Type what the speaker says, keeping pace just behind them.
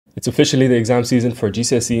It's officially the exam season for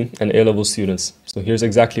GCSE and A-level students. So here's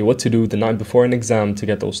exactly what to do the night before an exam to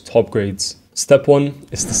get those top grades. Step 1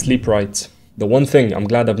 is to sleep right. The one thing I'm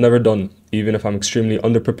glad I've never done, even if I'm extremely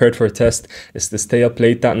underprepared for a test, is to stay up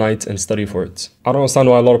late that night and study for it. I don't understand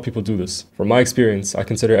why a lot of people do this. From my experience, I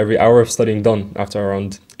consider every hour of studying done after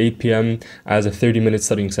around 8 p.m. as a 30-minute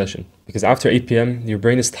studying session. Because after 8 p.m., your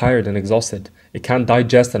brain is tired and exhausted. It can't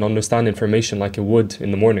digest and understand information like it would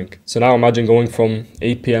in the morning. So now imagine going from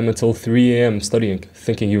 8 p.m. until 3 a.m. studying,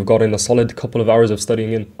 thinking you've gotten a solid couple of hours of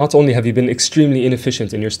studying in. Not only have you been extremely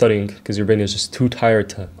inefficient in your studying, because your brain is just too tired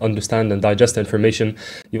to understand and digest the information,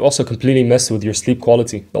 you've also completely messed with your sleep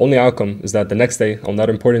quality. The only outcome is that the next day, on that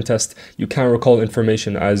important test, you can't recall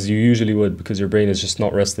information as you usually would because your brain is just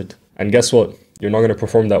not rested. And guess what? You're not going to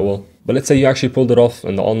perform that well. But let's say you actually pulled it off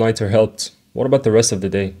and the all-nighter helped. What about the rest of the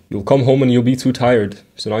day? You'll come home and you'll be too tired.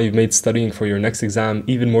 So now you've made studying for your next exam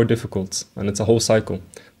even more difficult. And it's a whole cycle,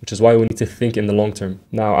 which is why we need to think in the long term.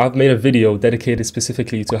 Now, I've made a video dedicated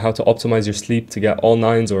specifically to how to optimize your sleep to get all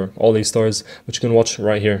 9s or all A stars, which you can watch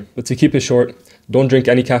right here. But to keep it short, don't drink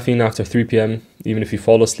any caffeine after 3 p.m. Even if you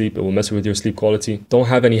fall asleep, it will mess with your sleep quality. Don't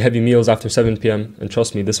have any heavy meals after 7 p.m. And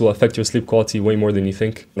trust me, this will affect your sleep quality way more than you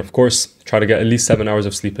think. And of course, try to get at least 7 hours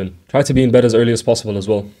of sleep in. Try to be in bed as early as possible as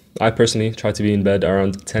well. I personally try to be in bed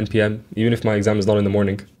around 10 p.m. even if my exam is not in the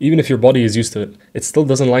morning. Even if your body is used to it, it still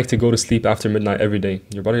doesn't like to go to sleep after midnight every day.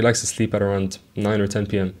 Your body likes to sleep at around 9 or 10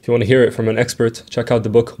 p.m. If you want to hear it from an expert, check out the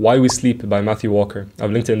book Why We Sleep by Matthew Walker.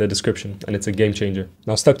 I've linked it in the description and it's a game changer.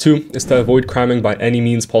 Now, step 2 is to avoid cramming by any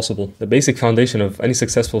means possible. The basic foundation of any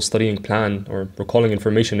successful studying plan or recalling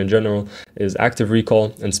information in general is active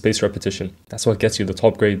recall and spaced repetition. That's what gets you the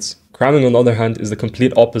top grades. Cramming, on the other hand, is the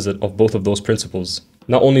complete opposite of both of those principles.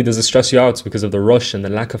 Not only does it stress you out because of the rush and the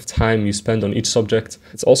lack of time you spend on each subject,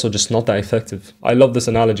 it's also just not that effective. I love this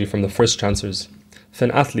analogy from the first chancers. If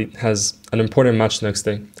an athlete has an important match the next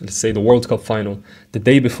day, let's say the World Cup final, the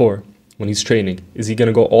day before, when he's training, is he going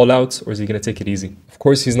to go all out or is he going to take it easy? Of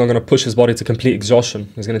course, he's not going to push his body to complete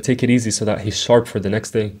exhaustion. He's going to take it easy so that he's sharp for the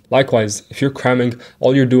next day. Likewise, if you're cramming,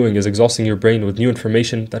 all you're doing is exhausting your brain with new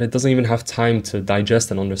information that it doesn't even have time to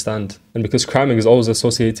digest and understand. And because cramming is always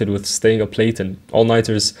associated with staying up late and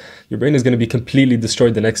all-nighters, your brain is going to be completely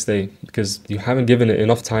destroyed the next day because you haven't given it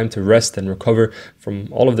enough time to rest and recover from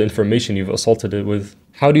all of the information you've assaulted it with.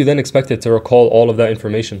 How do you then expect it to recall all of that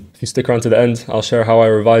information? If you stick around to the end, I'll share how I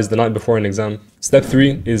revised the night before an exam. Step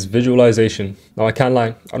 3 is visualization. Now, I can't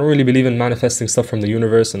lie, I don't really believe in manifesting stuff from the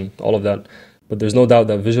universe and all of that, but there's no doubt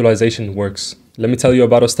that visualization works. Let me tell you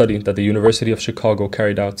about a study that the University of Chicago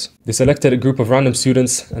carried out. They selected a group of random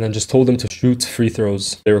students and then just told them to shoot free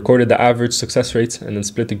throws. They recorded the average success rate and then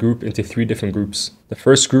split the group into 3 different groups. The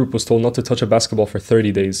first group was told not to touch a basketball for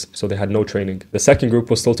 30 days, so they had no training. The second group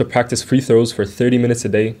was told to practice free throws for 30 minutes a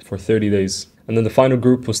day for 30 days. And then the final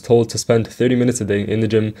group was told to spend 30 minutes a day in the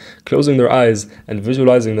gym, closing their eyes and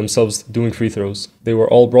visualizing themselves doing free throws. They were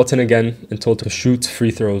all brought in again and told to shoot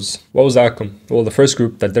free throws. What was the outcome? Well, the first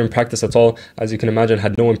group that didn't practice at all, as you can imagine,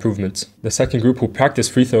 had no improvement. The second group who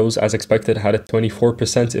practiced free throws as expected had a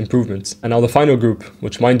 24% improvement. And now the final group,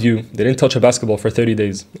 which mind you, they didn't touch a basketball for 30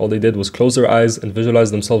 days. All they did was close their eyes and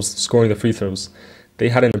visualize themselves scoring the free throws. They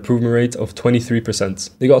had an improvement rate of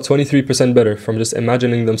 23%. They got 23% better from just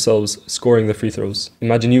imagining themselves scoring the free throws.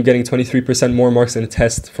 Imagine you getting 23% more marks in a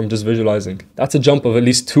test from just visualizing. That's a jump of at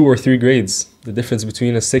least 2 or 3 grades. The difference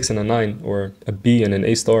between a 6 and a 9 or a B and an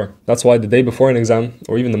A star. That's why the day before an exam,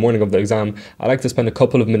 or even the morning of the exam, I like to spend a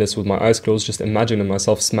couple of minutes with my eyes closed just imagining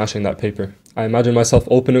myself smashing that paper. I imagine myself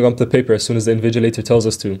opening up the paper as soon as the invigilator tells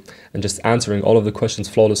us to, and just answering all of the questions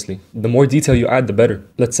flawlessly. The more detail you add, the better.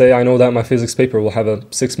 Let's say I know that my physics paper will have a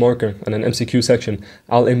 6 marker and an MCQ section.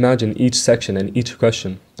 I'll imagine each section and each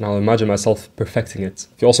question, and I'll imagine myself perfecting it.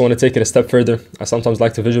 If you also want to take it a step further, I sometimes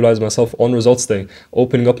like to visualize myself on results day,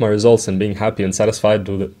 opening up my results and being happy and satisfied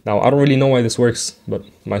with it. Now, I don't really know why this works, but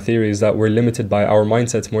my theory is that we're limited by our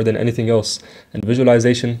mindset more than anything else, and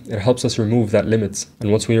visualization, it helps us remove that limit.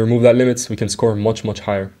 And once we remove that limit, we can score much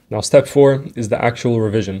higher. Now, step 4 is the actual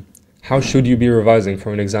revision. How should you be revising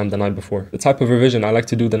for an exam the night before? The type of revision I like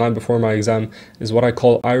to do the night before my exam is what I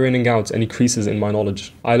call ironing out any creases in my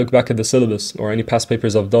knowledge. I look back at the syllabus or any past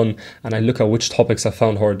papers I've done and I look at which topics I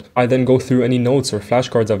found hard. I then go through any notes or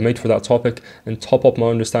flashcards I've made for that topic and top up my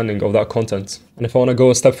understanding of that content. And if I want to go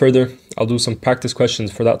a step further, I'll do some practice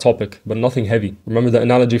questions for that topic, but nothing heavy. Remember the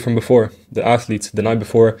analogy from before? The athlete, the night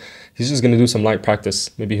before, he's just going to do some light practice.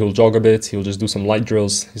 Maybe he'll jog a bit, he'll just do some light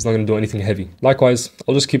drills. He's not going to do anything heavy. Likewise,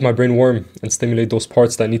 I'll just keep my brain warm and stimulate those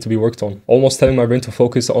parts that need to be worked on. Almost telling my brain to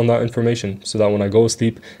focus on that information so that when I go to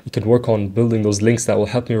sleep, it can work on building those links that will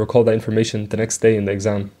help me recall that information the next day in the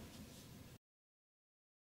exam.